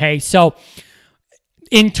make, okay? So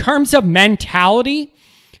in terms of mentality,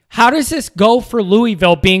 how does this go for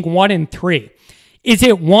Louisville being 1-3? Is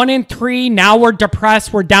it 1-3, now we're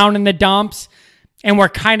depressed, we're down in the dumps, and we're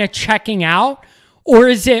kind of checking out? Or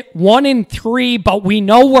is it 1-3, but we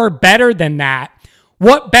know we're better than that?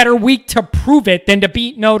 What better week to prove it than to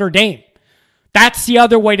beat Notre Dame? That's the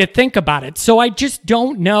other way to think about it. So I just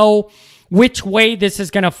don't know which way this is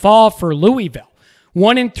going to fall for Louisville.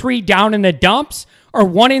 1-3 down in the dumps, or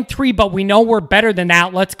 1-3, but we know we're better than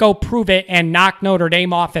that. Let's go prove it and knock Notre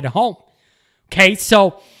Dame off at home. Okay,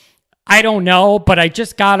 so I don't know, but I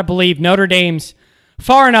just got to believe Notre Dame's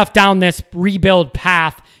far enough down this rebuild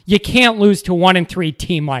path. You can't lose to a 1-3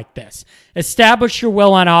 team like this. Establish your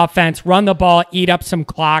will on offense, run the ball, eat up some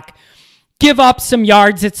clock, give up some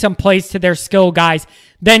yards at some plays to their skill guys,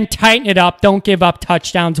 then tighten it up. Don't give up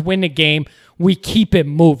touchdowns, win the game. We keep it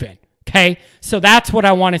moving, okay? So that's what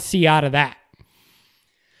I want to see out of that.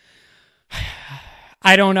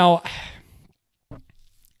 I don't know,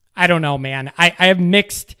 man. I have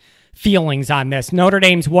mixed feelings on this. Notre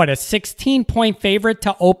Dame's, a 16-point favorite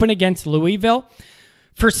to open against Louisville?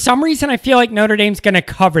 For some reason, I feel like Notre Dame's going to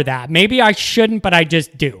cover that. Maybe I shouldn't, but I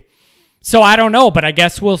just do. So I don't know, but I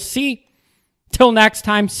guess we'll see. Till next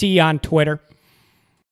time, see you on Twitter.